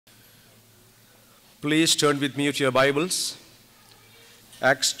Please turn with me to your Bibles.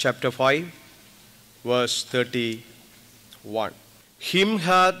 Acts chapter 5, verse 31. Him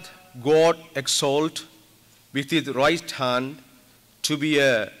hath God exalted with his right hand to be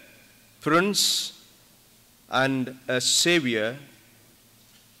a prince and a savior,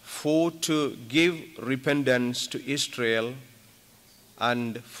 for to give repentance to Israel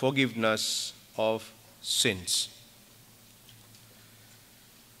and forgiveness of sins.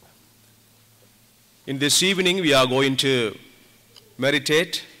 In this evening, we are going to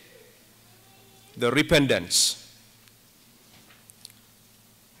meditate the repentance.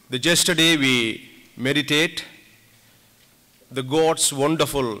 Yesterday we meditate the God's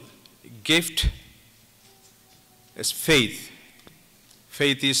wonderful gift is faith.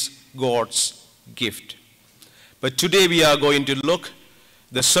 Faith is God's gift. But today we are going to look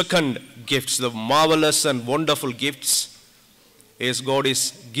the second gifts, the marvelous and wonderful gifts is God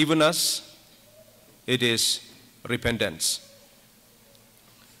is given us. It is repentance.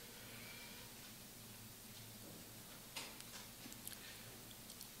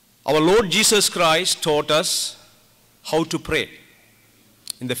 Our Lord Jesus Christ taught us how to pray.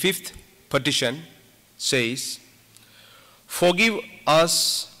 In the fifth petition says, "Forgive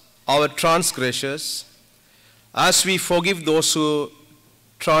us our transgressions as we forgive those who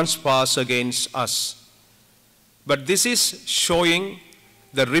trespass against us." But this is showing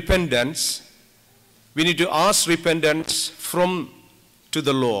the repentance. We need to ask repentance to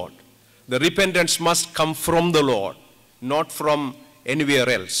the Lord. The repentance must come from the Lord, not from anywhere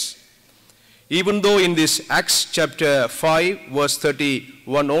else. Even though in this Acts chapter 5, verse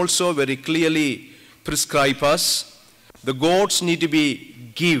 31 also very clearly prescribe us, the gods need to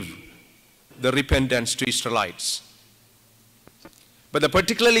give the repentance to Israelites. But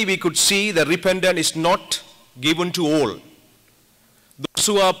particularly we could see the repentance is not given to all. Those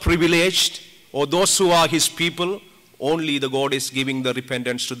who are privileged or those who are his people, only the God is giving the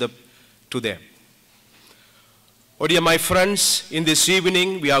repentance to them. Oh dear, my friends, in this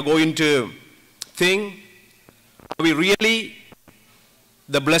evening we are going to think, are we really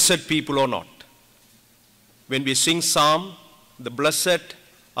the blessed people or not? When we sing psalm, the blessed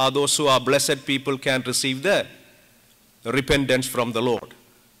are those who are blessed people can receive the repentance from the Lord.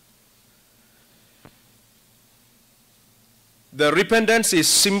 The repentance is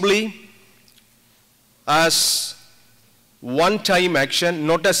simply as one-time action,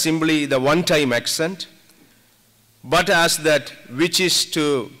 not as simply the one-time action, but as that which is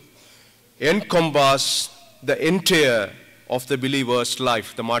to encompass the entire of the believer's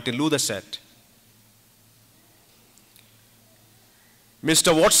life, the Martin Luther said.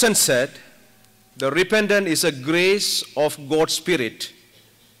 Mr. Watson said, the repentance is a grace of God's Spirit,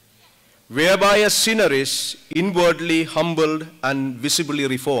 whereby a sinner is inwardly humbled and visibly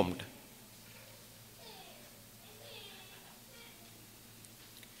reformed.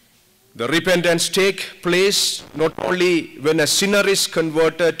 The repentance takes place not only when a sinner is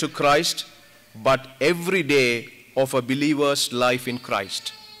converted to Christ, but every day of a believer's life in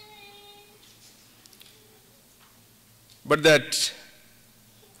Christ. But that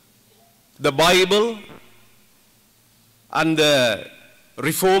the Bible and the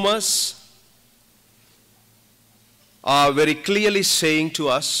reformers are very clearly saying to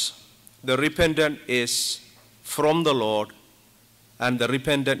us, the repentance is from the Lord, and the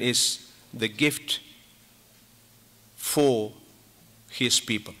repentance is the gift for his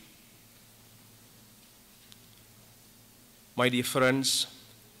people. My dear friends,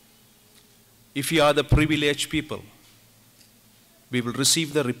 if we are the privileged people, we will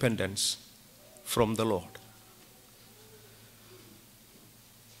receive the repentance from the Lord.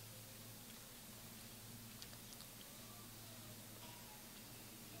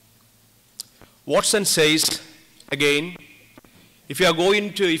 Watson says again, if you are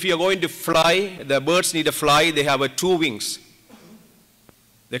going to fly, the birds need to fly, they have two wings.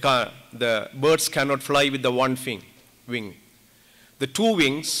 The birds cannot fly with the one wing. The two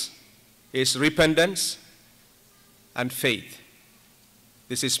wings is repentance and faith.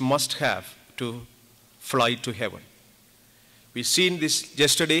 This is must have to fly to heaven. We've seen this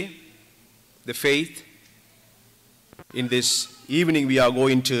yesterday, the faith. In this evening we are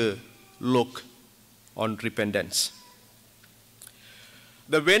going to look on repentance.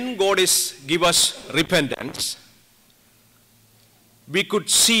 When God give us repentance, we could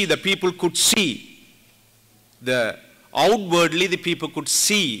see, the people could see, outwardly the people could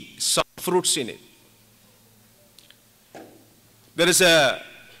see some fruits in it. There is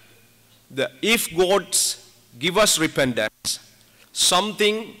if God give us repentance,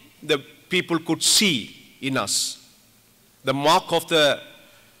 something the people could see in us. The mark of the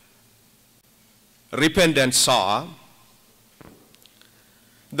repentance are,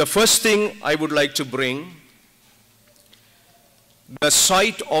 the first thing I would like to bring, the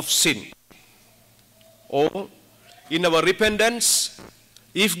sight of sin. Or in our repentance,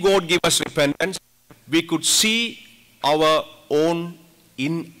 if God give us repentance, we could see our own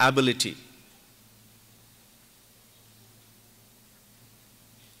inability.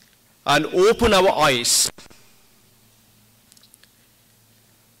 And open our eyes.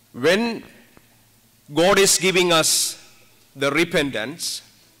 When God is giving us the repentance,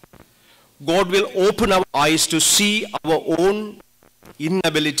 God will open our eyes to see our own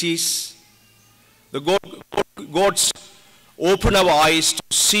inabilities. God's open our eyes to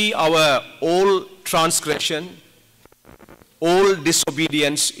see our all transgression, all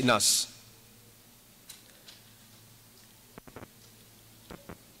disobedience in us.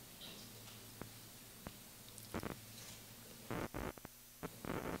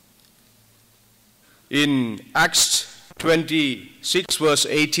 In Acts 26 verse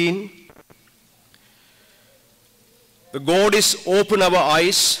 18, the God is open our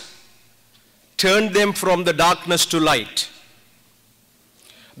eyes, turn them from the darkness to light.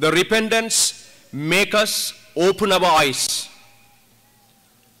 The repentance make us open our eyes.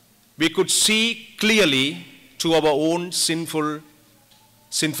 We could see clearly to our own sinfulness.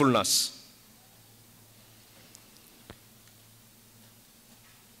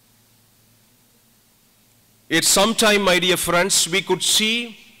 At some time, my dear friends, we could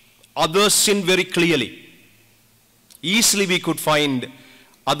see others' sin very clearly. Easily we could find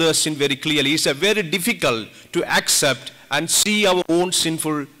others' sin very clearly. It's very difficult to accept and see our own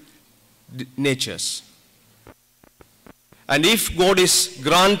sinful natures. And if God is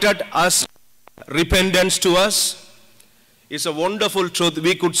granted us repentance to us, it's a wonderful truth.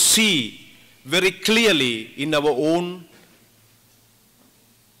 We could see very clearly in our own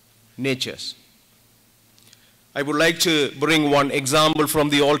natures. I would like to bring one example from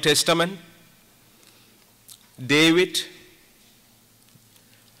the Old Testament. David,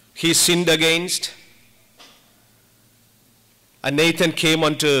 he sinned against, and Nathan came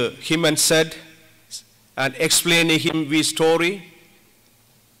unto him and said, and explaining him his story,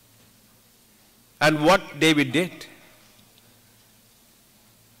 and what David did.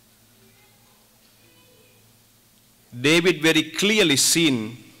 David very clearly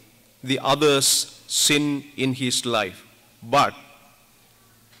seen the others' sin in his life, but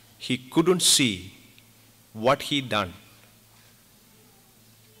he couldn't see what he done.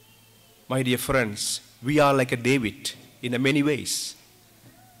 My dear friends, we are like a David in many ways.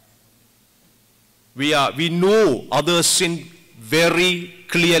 We know others' sin very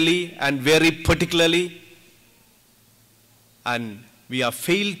clearly and very particularly, and we have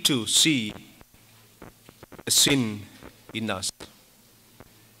failed to see the sin in us.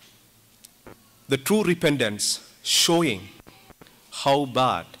 The true repentance showing how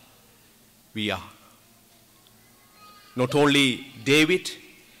bad we are. Not only David,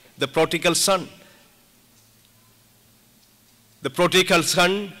 the prodigal son. The prodigal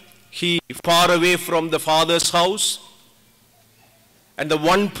son, he far away from the father's house, and at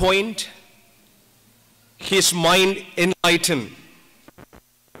one point, his mind enlightened,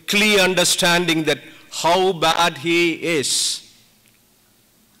 clear understanding that how bad he is.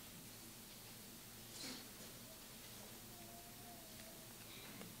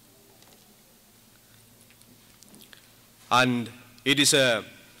 And it is a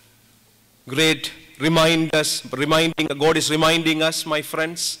great God is reminding us, my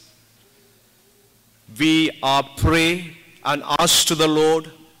friends, we are pray and ask to the Lord,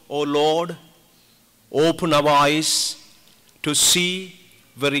 oh Lord, open our eyes to see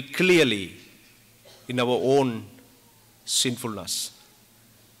very clearly in our own sinfulness.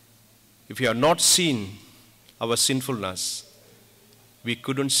 If we have not seen our sinfulness, we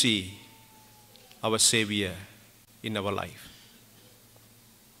couldn't see our Savior in our life.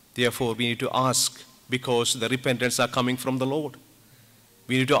 Therefore, we need to ask, because the repentance are coming from the Lord.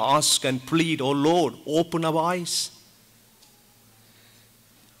 We need to ask and plead, oh Lord, open our eyes.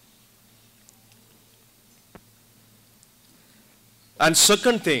 And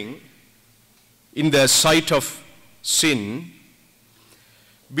second thing, in the sight of sin,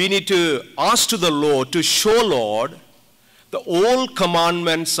 we need to ask to the Lord to show, Lord, the all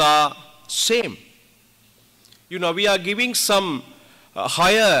commandments are same. You know, we are giving some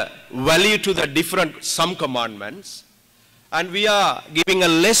higher value to the some commandments, and we are giving a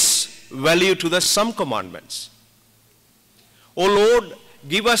less value to the some commandments. Oh Lord,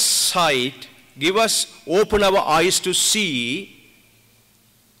 give us sight, open our eyes to see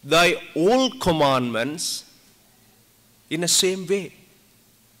thy all commandments in the same way.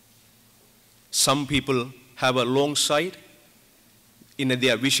 Some people have a long sight in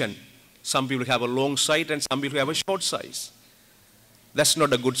their vision. Some people have a long sight and some people have a short sight. That's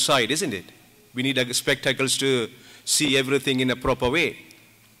not a good sight, isn't it? We need spectacles to see everything in a proper way.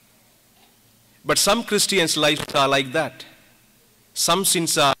 But some Christians' lives are like that. Some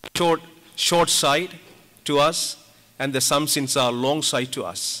sins are short sight to us, and some sins are long sight to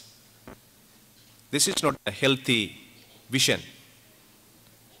us. This is not a healthy vision.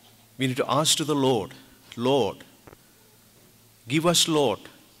 We need to ask to the Lord, Lord, give us, Lord,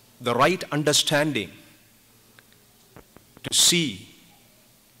 the right understanding to see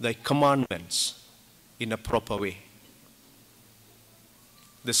thy commandments in a proper way.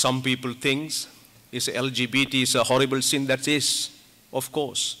 Some people think LGBT is a horrible sin. That is, of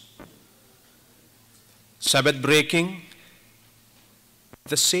course. Sabbath breaking,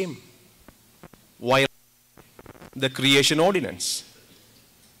 the same. While the creation ordinance.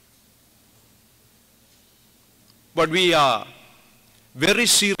 But we are very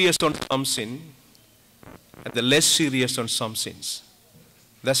serious on some sin and the less serious on some sins.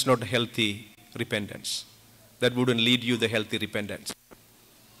 That's not healthy repentance. That wouldn't lead you to healthy repentance.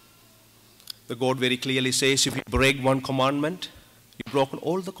 The God very clearly says, if you break one commandment, you've broken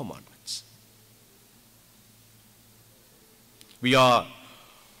all the commandments. We are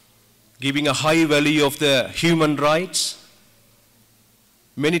giving a high value of the human rights.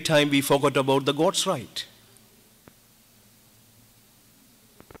 Many times we forgot about the God's right.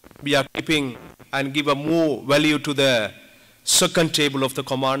 We are keeping and give a more value to the second table of the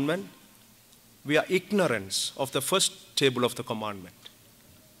commandment. We are ignorant of the first table of the commandment.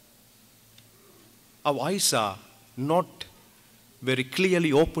 Our eyes are not very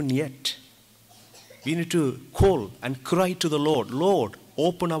clearly open yet. We need to call and cry to the Lord, Lord,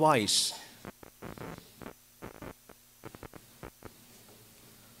 open our eyes.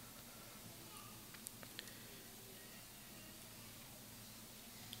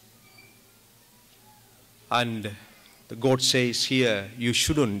 And the God says here, you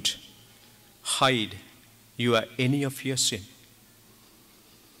shouldn't hide any of your sin.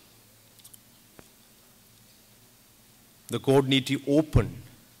 The God need to open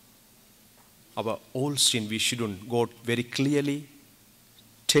our all sin. We shouldn't. God very clearly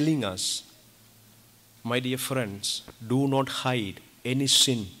telling us, my dear friends, do not hide any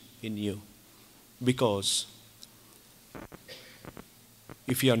sin in you. Because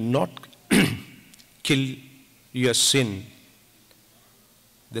if you are not kill your sin,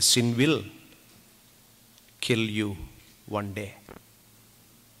 the sin will kill you one day.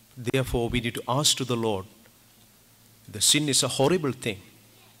 Therefore, we need to ask to the Lord, the sin is a horrible thing.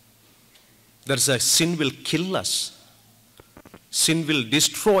 There's a sin will kill us. Sin will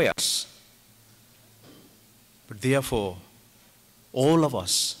destroy us. But therefore, all of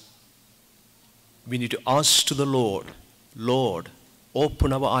us, we need to ask to the Lord, Lord,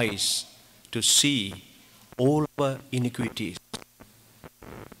 open our eyes to see all our iniquities.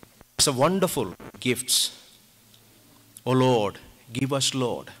 It's a wonderful gift. Oh Lord, give us,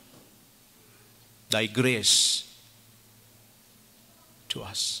 Lord, thy grace to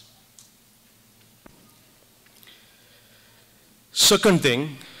us. Second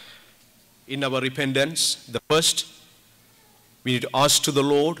thing, in our repentance, the first, we need to ask to the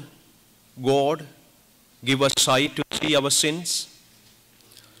Lord, God, give us sight to see our sins.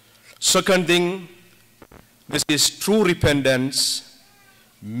 Second thing, this is true repentance,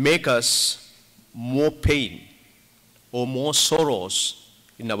 make us more pain or more sorrows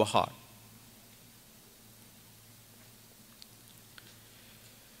in our heart.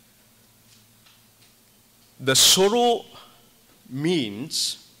 The sorrow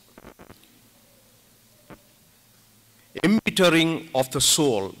means embitering of the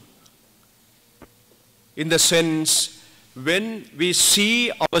soul, in the sense when we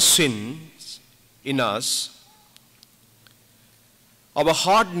see our sins in us, our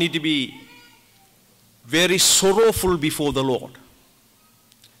heart need to be very sorrowful before the Lord.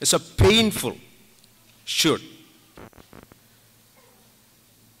 It's a painful, should.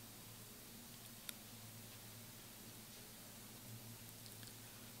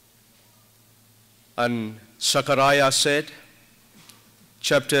 And Zechariah said,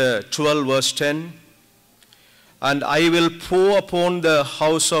 chapter 12, verse 10, and I will pour upon the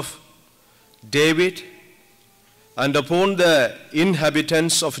house of David and upon the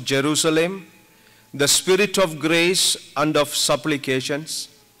inhabitants of Jerusalem the spirit of grace and of supplications,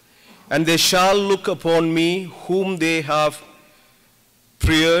 and they shall look upon me whom they have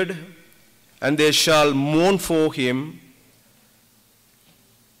feared, and they shall mourn for him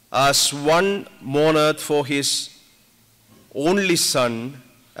as one mourneth for his only son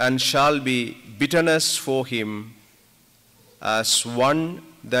and shall be bitterness for him, as one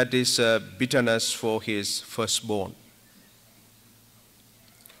that is a bitterness for his firstborn.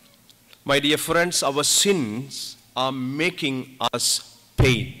 My dear friends, our sins are making us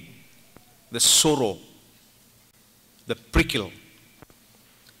pain, the sorrow, the prickle.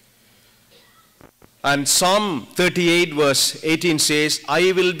 And Psalm 38 verse 18 says,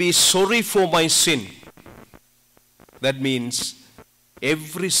 I will be sorry for my sin. That means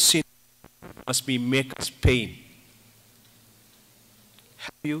every sin must be make us pain.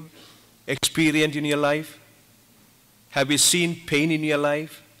 Have you experienced in your life? Have you seen pain in your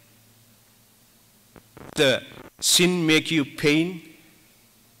life? The sin make you pain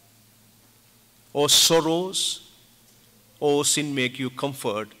or sorrows, or sin make you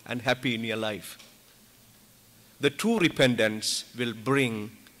comfort and happy in your life? The true repentance will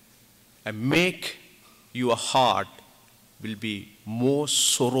bring and make your heart will be more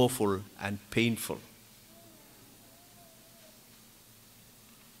sorrowful and painful.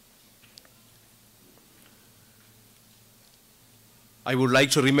 I would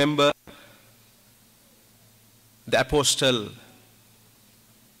like to remember the apostle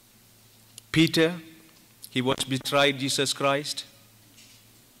Peter. He was betrayed Jesus Christ,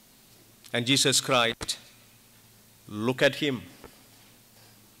 and Jesus Christ look at him.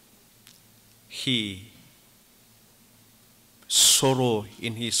 He sorrow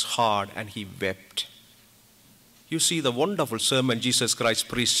in his heart and he wept. You see the wonderful sermon Jesus Christ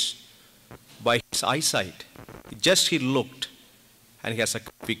preached by his eyesight. Just he looked and he has a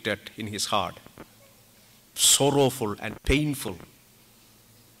convicted in his heart. Sorrowful and painful.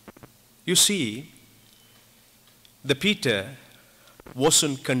 You see, the Peter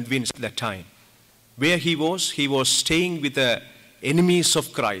wasn't convinced that time. Where he was staying with the enemies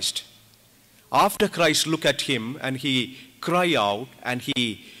of Christ. After Christ looked at him and he cried out and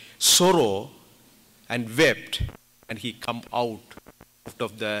he sorrow and wept and he come out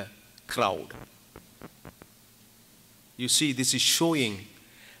of the crowd. You see, this is showing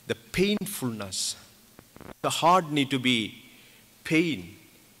the painfulness. The heart need to be pain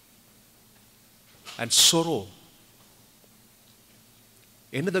and sorrow.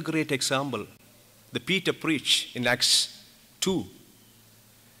 Another great example, the Peter preached in Acts 2.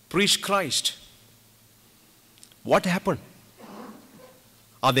 Preached Christ. What happened?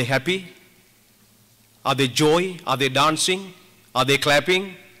 Are they happy? Are they joy? Are they dancing? Are they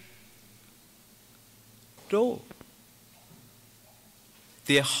clapping? No.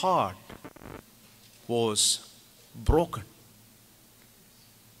 Their heart was broken.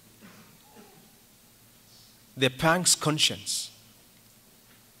 Their pangs conscience.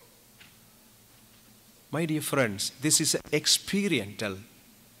 My dear friends, this is experiential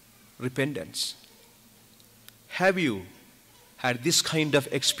repentance. Have you had this kind of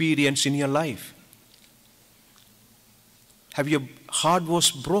experience in your life? Have your heart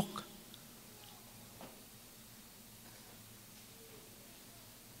was broke?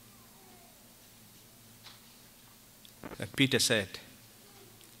 And Peter said,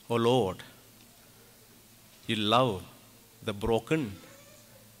 "Oh Lord, you love the broken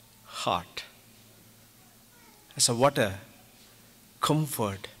heart." So what a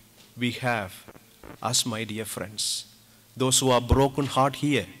comfort we have, us, my dear friends. Those who are broken heart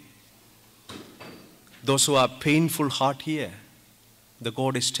here, those who are painful heart here, the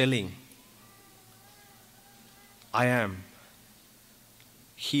God is telling, I am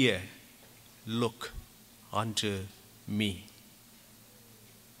here, look unto me.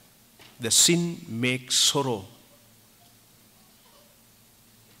 The sin makes sorrow.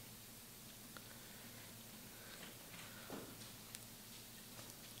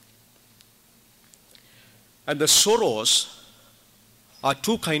 And the sorrows are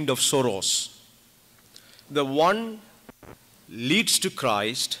two kinds of sorrows. The one leads to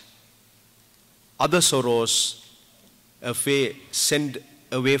Christ, other sorrows send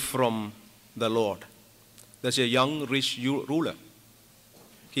away from the Lord. There's a young rich ruler.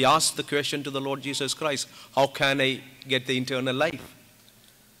 He asked the question to the Lord Jesus Christ, how can I get the eternal life?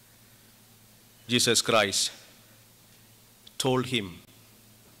 Jesus Christ told him,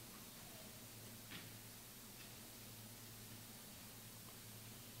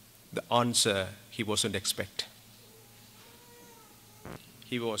 the answer he wasn't expecting.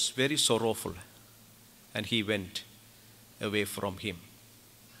 He was very sorrowful and he went away from him.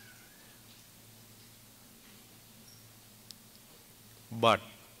 But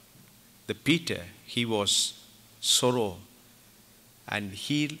the Peter, he was sorrow and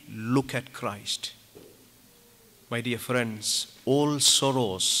he looked at Christ. My dear friends, all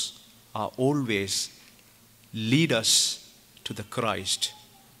sorrows are always lead us to the Christ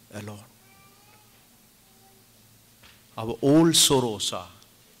alone. Our old sorrows are.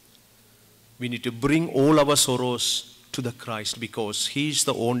 We need to bring all our sorrows to the Christ because He is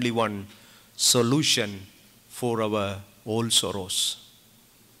the only one solution for our old sorrows.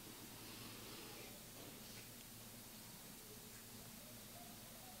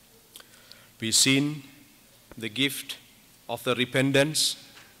 We've seen the gift of the repentance.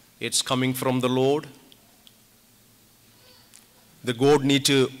 It's coming from the Lord. The God need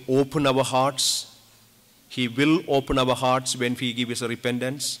to open our hearts. He will open our hearts when we give us a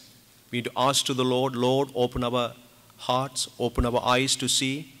repentance. We need to ask to the Lord, Lord, open our hearts, open our eyes to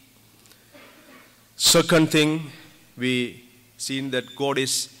see. Second thing, we seen that God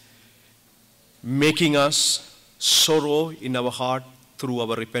is making us sorrow in our heart through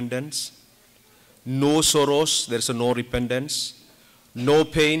our repentance. No sorrows, there is no repentance. No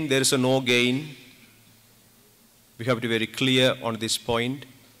pain, there is no gain. We have to be very clear on this point.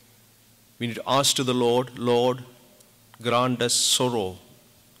 We need to ask to the Lord, Lord, grant us sorrow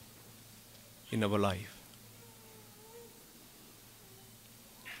in our life.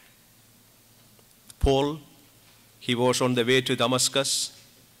 Paul, he was on the way to Damascus.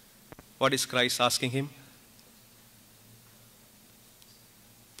 What is Christ asking him?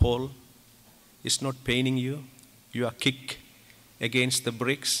 Paul, it's not paining you. You are kicked against the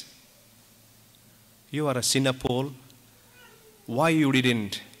bricks. You are a sinner, Paul. Why you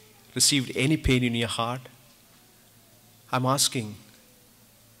didn't receive any pain in your heart? I'm asking,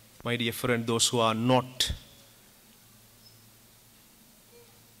 my dear friend, those who are not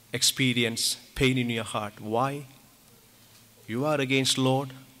experience pain in your heart. Why? You are against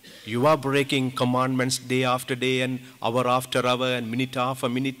Lord. You are breaking commandments day after day and hour after hour and minute after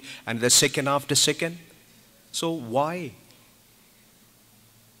minute and the second after second. So why?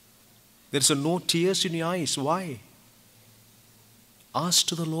 There's no tears in your eyes. Why? Ask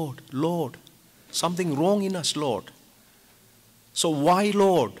to the Lord, Lord, something wrong in us, Lord. So why,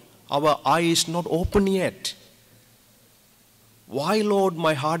 Lord, our eye is not open yet? Why, Lord,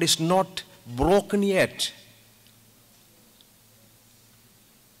 my heart is not broken yet?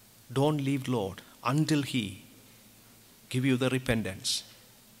 Don't leave, Lord, until He give you the repentance.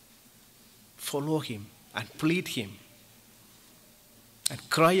 Follow Him and plead Him and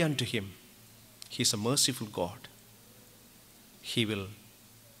cry unto Him. He is a merciful God. He will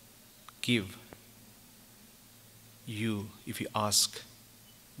give you if you ask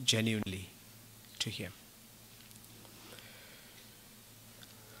genuinely to Him.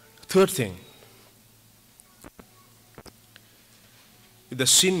 Third thing, the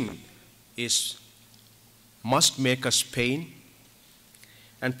sin must make us pain.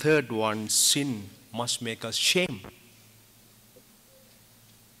 And third one, sin must make us shame.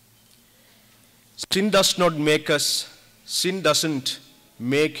 Sin doesn't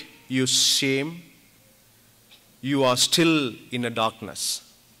make you shame. You are still in a darkness.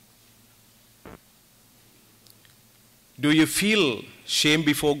 Do you feel shame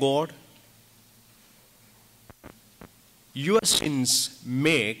before God? Your sins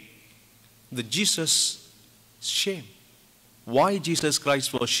make the Jesus shame. Why Jesus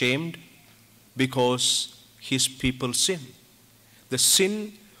Christ was shamed? Because His people sin. The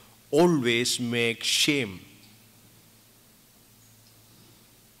sin always makes shame.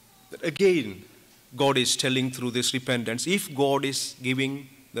 But again, God is telling through this repentance, if God is giving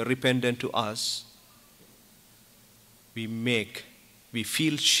the repentant to us, we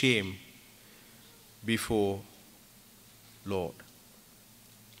feel shame before Lord.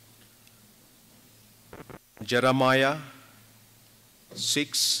 Jeremiah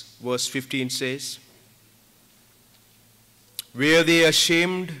 6 verse 15 says, were they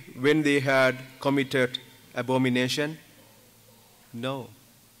ashamed when they had committed abomination? No.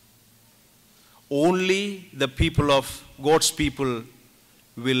 Only the people of God's people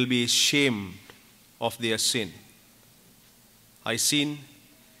will be ashamed of their sin. I seen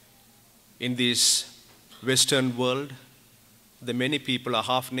in this Western world, the many people are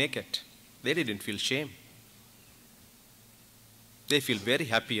half naked. They didn't feel shame. They feel very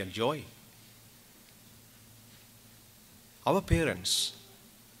happy and joy. Our parents,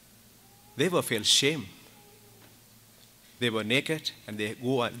 they were felt shame. They were naked and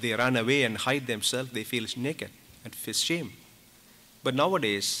they run away and hide themselves. They feel naked and feel shame. But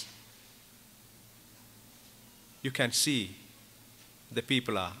nowadays, you can see the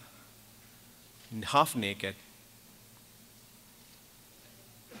people are half naked.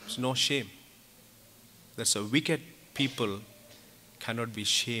 There's no shame. That's a wicked people cannot be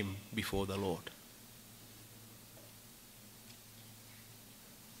shamed before the Lord.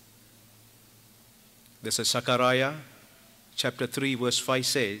 There's a Zechariah chapter 3, verse 5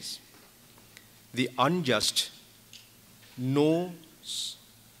 says, the unjust knows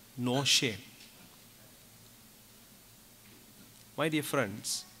no shame. My dear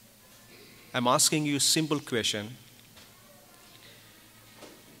friends, I'm asking you a simple question.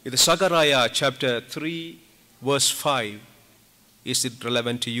 In the Zechariah chapter 3, verse 5, is it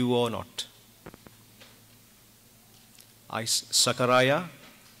relevant to you or not? Zechariah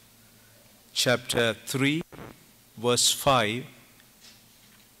chapter 3, verse 5,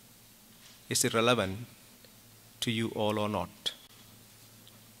 is it relevant to you all or not?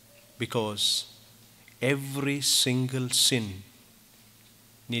 Because every single sin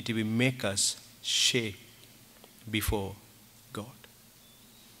need to make us shame before God.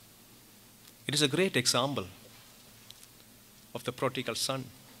 It is a great example of the prodigal son.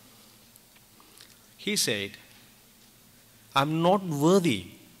 He said, I'm not worthy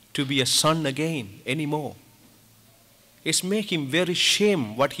to be a son again anymore. It's making him very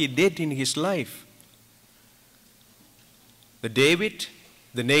shame what he did in his life. The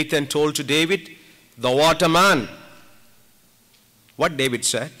Nathan told to David, thou art a man. What David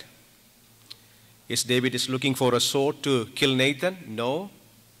said? Is David is looking for a sword to kill Nathan? No.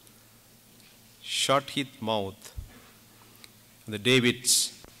 Shut his mouth. The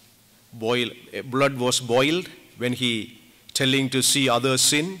David's blood was boiled when he telling to see others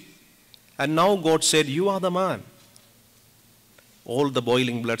sin. And now God said, you are the man. All the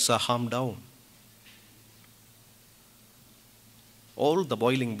boiling bloods are harmed down. All the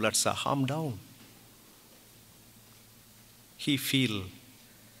boiling bloods are harmed down. He feel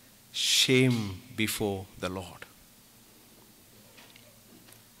shame before the Lord.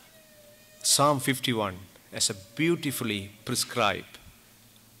 Psalm 51 has a beautifully prescribed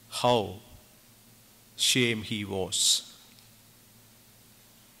how shame he was.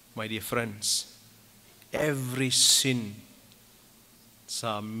 My dear friends, every sin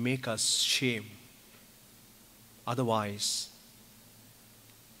shall make us shame. Otherwise,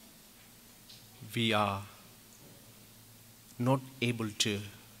 we are not able to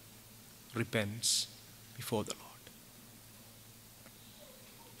repent before the Lord.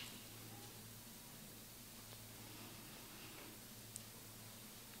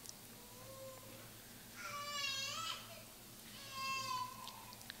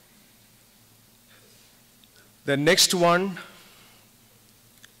 The next one,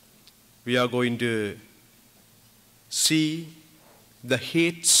 we are going to see the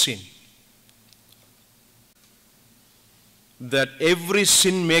hate sin. That every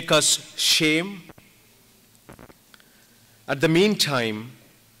sin make us shame. At the meantime,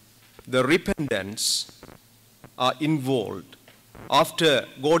 the repentance are involved. After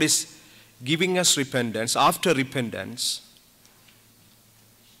God is giving us repentance, after repentance,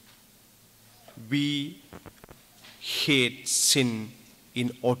 we hate sin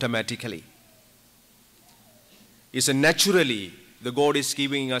automatically. It's naturally the God is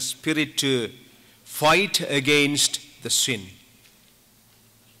giving us spirit to fight against the sin.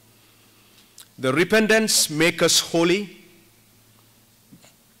 The repentance make us holy.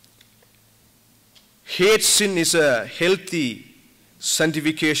 Hate sin is a healthy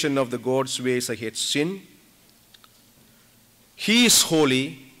sanctification of the God's ways. I hate sin. He is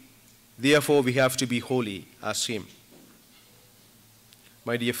holy, therefore we have to be holy as Him.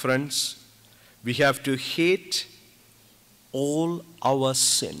 My dear friends, we have to hate all our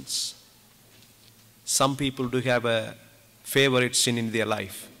sins. Some people do have a favorite sin in their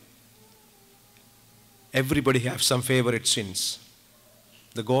life. Everybody has some favorite sins.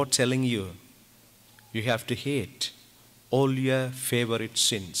 The God telling you, you have to hate all your favorite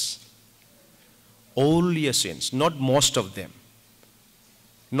sins. All your sins, not most of them.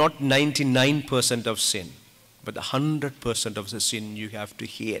 Not 99% of sin, but 100% of the sin you have to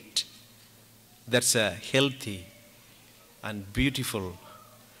hate. That's a healthy and beautiful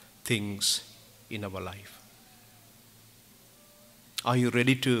things in our life. Are you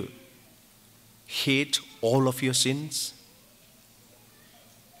ready to hate all of your sins?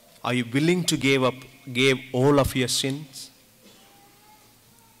 Are you willing to give all of your sins?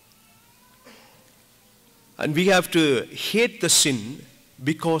 And we have to hate the sin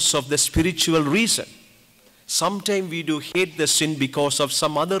because of the spiritual reason. Sometimes we do hate the sin because of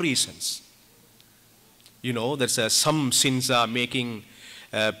some other reasons. You know, there's some sins are making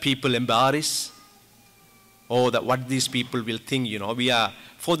people embarrassed, or that what these people will think. You know, we are,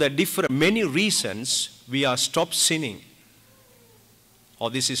 for the many reasons, we are stopped sinning. Or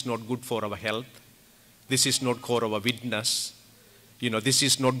this is not good for our health. This is not for our witness. You know, this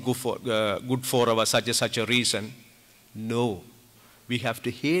is not good for our such a reason. No, we have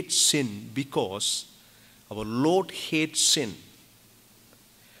to hate sin because Our Lord hates sin.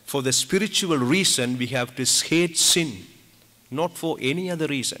 For the spiritual reason, we have to hate sin, not for any other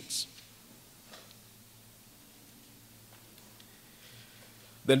reasons.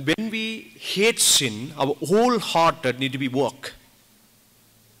 Then when we hate sin, our whole heart need to be work.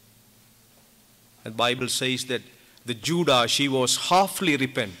 The Bible says that the Judah, she was half-heartedly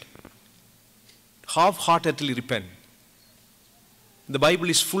repent. The Bible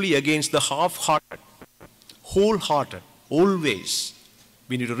is fully against the half-hearted, wholehearted. Always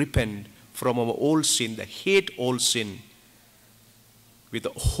we need to repent from our old sin, the hate all sin, with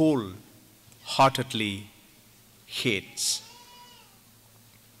the wholeheartedly hates.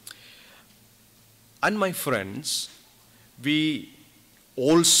 And my friends, we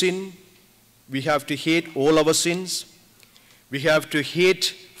all sin. We have to hate all our sins. We have to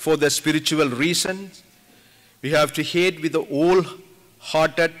hate for the spiritual reasons. We have to hate with the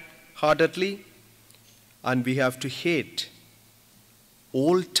wholeheartedly. And we have to hate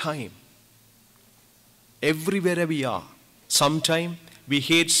all time. Everywhere we are. Sometime we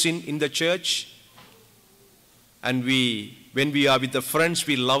hate sin in the church. And when we are with the friends,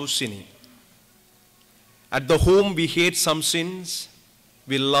 we love sinning. At the home, we hate some sins.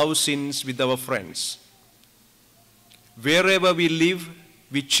 We love sins with our friends. Wherever we live,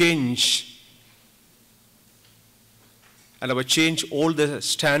 we change. And we change all the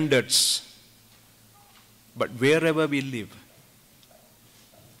standards. But wherever we live,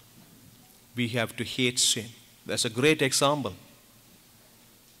 we have to hate sin. That's a great example.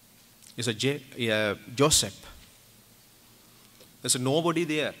 It's Joseph. There's nobody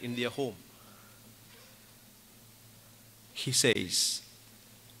there in their home. He says,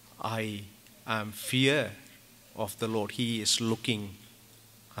 I am fear of the Lord. He is looking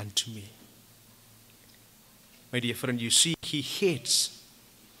unto me. My dear friend, you see, he hates.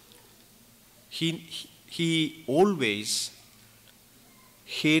 He always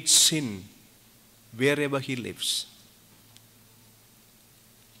hates sin wherever he lives.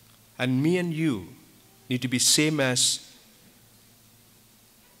 And me and you need to be same as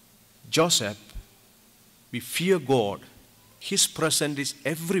Joseph. We fear God. His presence is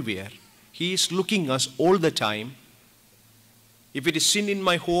everywhere. He is looking us all the time. If it is sin in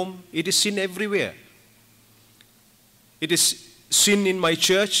my home, it is sin everywhere. It is sin in my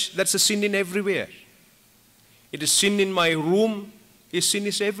church, that's a sin in everywhere. It is sin in my room, sin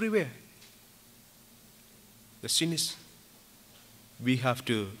is everywhere. The sin is, we have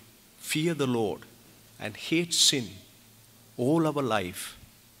to fear the Lord and hate sin all our life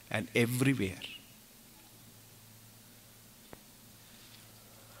and everywhere.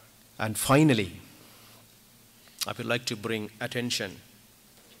 And finally, I would like to bring attention.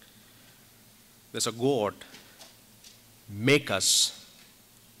 There's a God, make us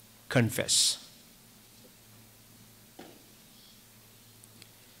confess.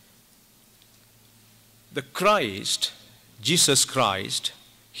 The Christ, Jesus Christ,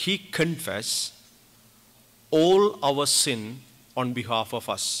 he confessed all our sin on behalf of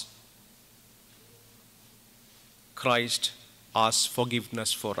us. Christ asks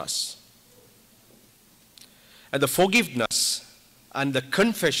forgiveness for us. And the forgiveness and the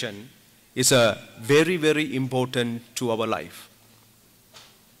confession is a very, very important to our life.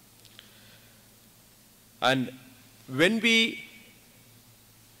 And when we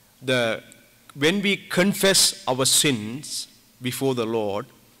confess our sins before the Lord,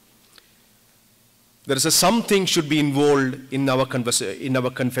 there is something should be involved in our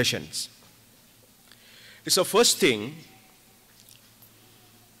confessions. It's the first thing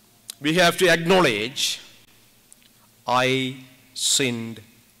we have to acknowledge, I sinned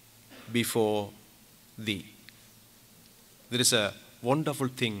before thee. There is a wonderful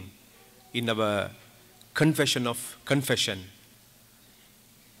thing in our confession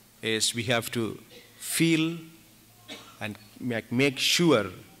is we have to feel and make sure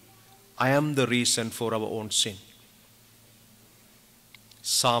I am the reason for our own sin.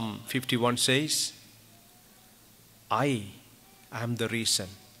 Psalm 51 says, I am the reason.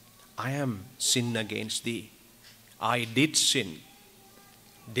 I am sin against thee. I did sin.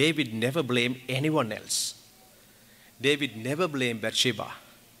 David never blamed anyone else. David never blamed Bathsheba.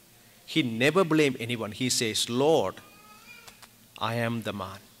 He never blamed anyone. He says, Lord, I am the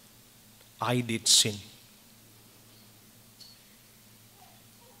man. I did sin.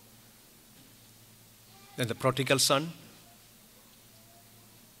 Then the prodigal son,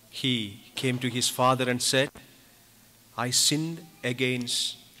 he came to his father and said, I sinned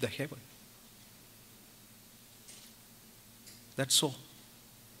against the heaven. That's all.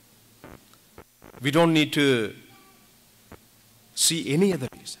 We don't need to see any other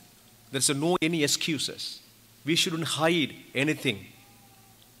reason. There's no any excuses. We shouldn't hide anything.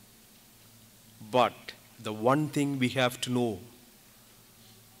 But the one thing we have to know,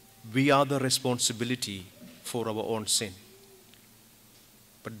 we are the responsibility for our own sin.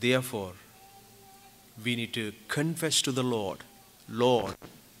 But therefore, we need to confess to the Lord, Lord,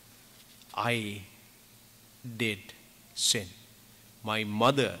 I did sin. My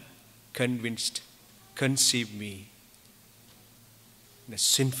mother conceived me in a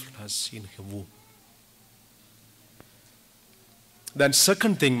sinfulness in her womb. Then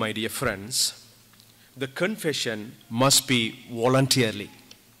second thing, my dear friends, the confession must be voluntarily.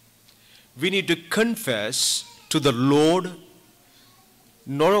 We need to confess to the Lord.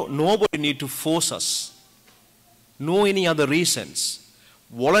 Nobody need to force us. No any other reasons.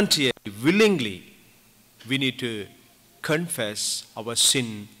 Voluntarily, willingly, we need to confess our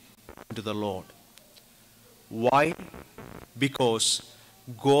sin to the Lord. Why? Because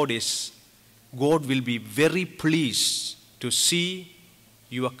God will be very pleased to see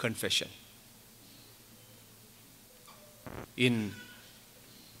your confession. In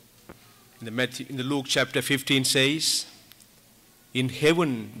the Luke chapter 15 says, in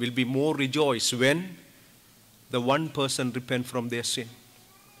heaven will be more rejoice when the one person repent from their sin.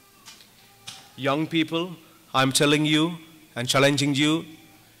 Young people, I'm telling you and challenging you,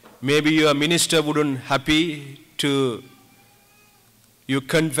 maybe your minister wouldn't happy to you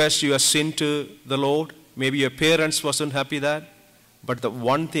confess your sin to the Lord. Maybe your parents wasn't happy that. But the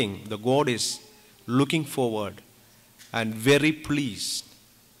one thing, the God is looking forward and very pleased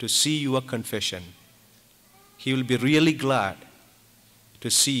to see your confession. He will be really glad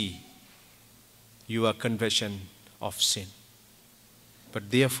to see your confession of sin. But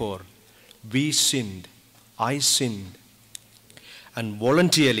therefore, we sinned, I sinned, and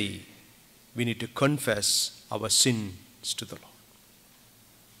voluntarily we need to confess our sins to the Lord.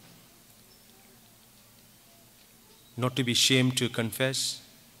 Not to be ashamed to confess.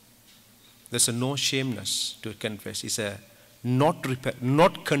 There's no shameness to confess. It's a not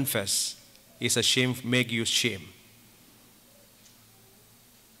confess is a shame, make you shame.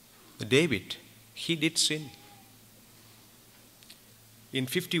 David, he did sin. In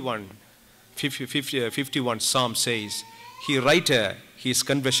 51 Psalm says, he write his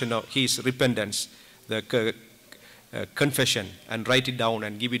confession of his repentance, the confession, and write it down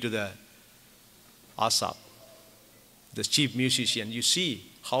and give it to the Asaph, the chief musician. You see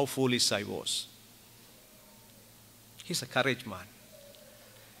how foolish I was. He's a courage man.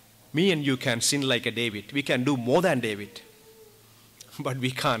 Me and you can sin like a David. We can do more than David. But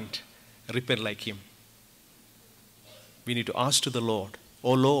we can't repent like him. We need to ask to the Lord,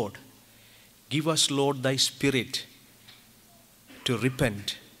 oh Lord, give us, Lord, thy spirit to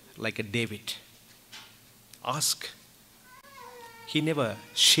repent like a David. Ask. He never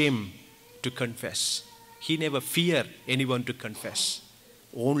shame to confess. He never fear anyone to confess.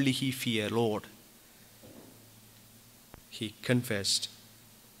 Only he fear Lord. He confessed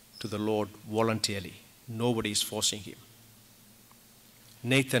to the Lord voluntarily. Nobody is forcing him.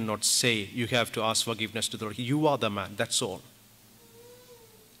 Nathan not say, you have to ask forgiveness to the Lord. You are the man, that's all.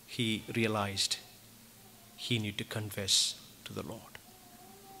 He realized he need to confess to the Lord.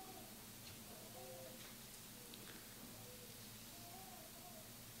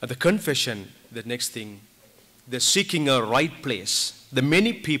 At the confession, the next thing, they're seeking a right place. The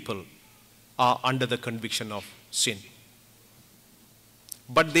many people are under the conviction of sin.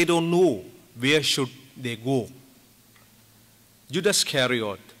 But they don't know where should they go. Judas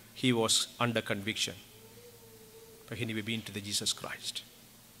Iscariot, he was under conviction. But he never been to the Jesus Christ.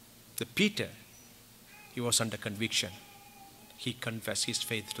 The Peter, he was under conviction. He confessed his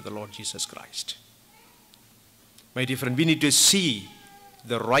faith to the Lord Jesus Christ. My dear friend, we need to see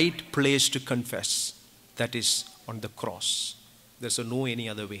the right place to confess. That is on the cross. There's no any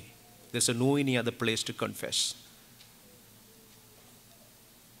other way. There's no any other place to confess.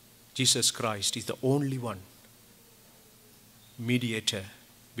 Jesus Christ is the only one mediator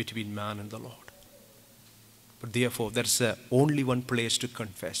between man and the Lord. But therefore, there's only one place to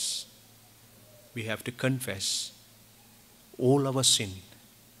confess. We have to confess all our sin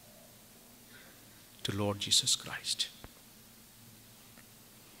to Lord Jesus Christ.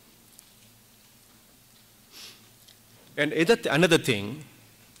 And another thing,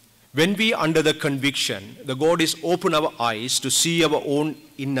 when we are under the conviction, the God is open our eyes to see our own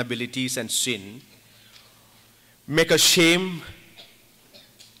inabilities and sin, make us shame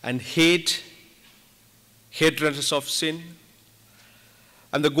and hatred of sin.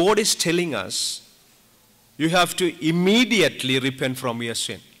 And the God is telling us, you have to immediately repent from your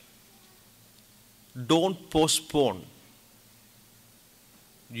sin. Don't postpone.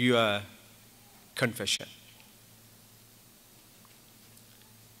 your confession.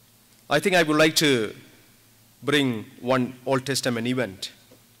 I think I would like to bring one Old Testament event.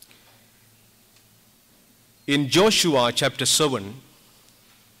 In Joshua chapter 7,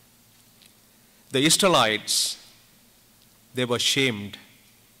 the Israelites, they were shamed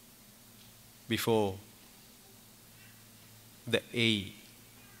before the Ai.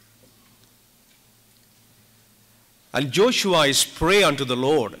 And Joshua is praying unto the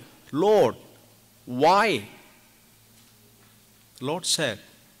Lord, Lord, why? The Lord said,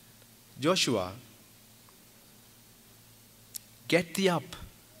 Joshua, get thee up,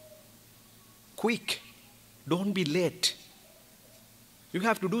 quick, don't be late. You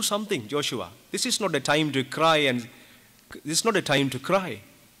have to do something, Joshua. This is not a time to cry, and this is not a time to cry.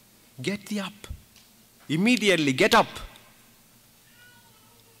 Get thee up. Immediately get up.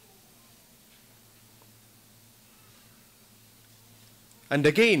 And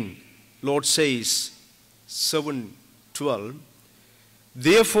again, Lord says, 7:12,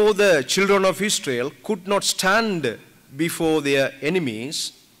 therefore the children of Israel could not stand before their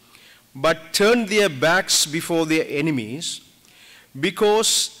enemies, but turned their backs before their enemies,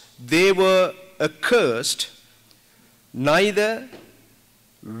 because they were accursed. Neither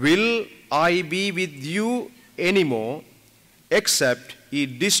will I be with you anymore, except ye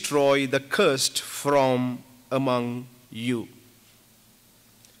destroy the cursed from among you.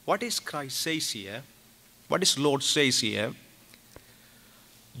 What is Christ says here? What is Lord says here?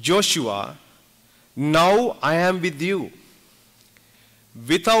 Joshua, now I am with you.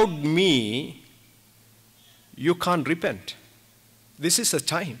 Without me, you can't repent. This is the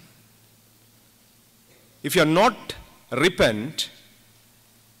time. If you are not repent,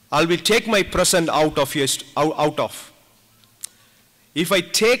 I will take my presence out of. If I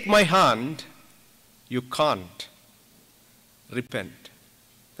take my hand, you can't repent.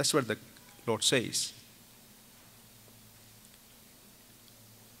 That's what the Lord says.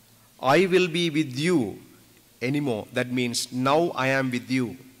 I will be with you anymore. That means now I am with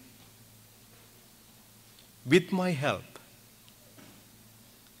you. With my help,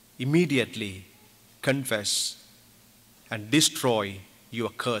 immediately confess and destroy your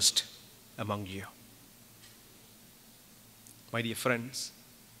cursed among you. My dear friends,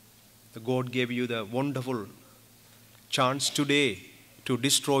 the God gave you the wonderful chance today to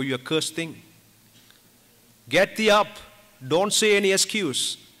destroy your cursed thing. Get thee up. Don't say any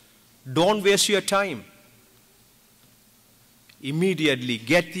excuse. Don't waste your time. Immediately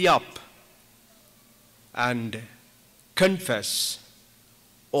get thee up and confess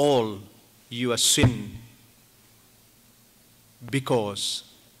all your sin, because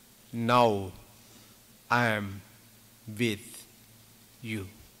now I am with you.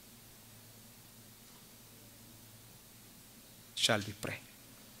 Shall we pray?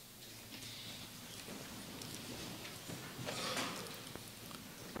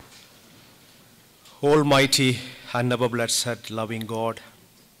 Almighty and ever blessed, loving God,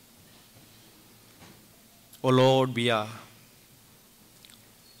 O Lord, we are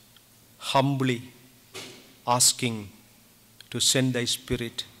humbly asking to send thy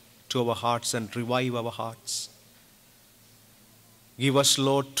Spirit to our hearts and revive our hearts. Give us,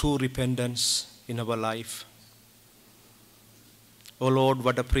 Lord, true repentance in our life. O Lord,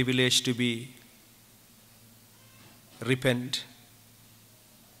 what a privilege to be repent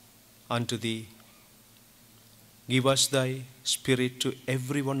unto thee. Give us thy Spirit to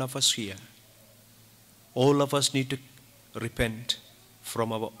every one of us here. All of us need to repent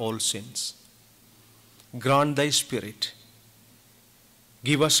from our old sins. Grant thy Spirit.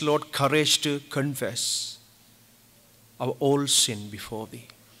 Give us, Lord, courage to confess our old sin before thee.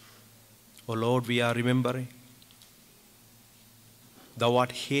 O Lord, we are remembering thou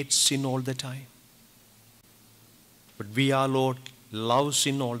art hate sin all the time. But we are, Lord, love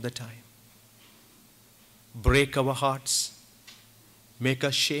sin all the time. Break our hearts. Make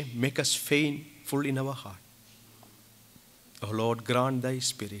us shame. Make us painful in our heart. O Lord, grant thy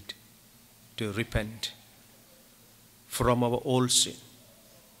Spirit to repent from our old sin.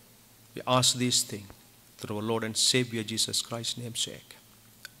 We ask these things through our Lord and Savior Jesus Christ's name's sake.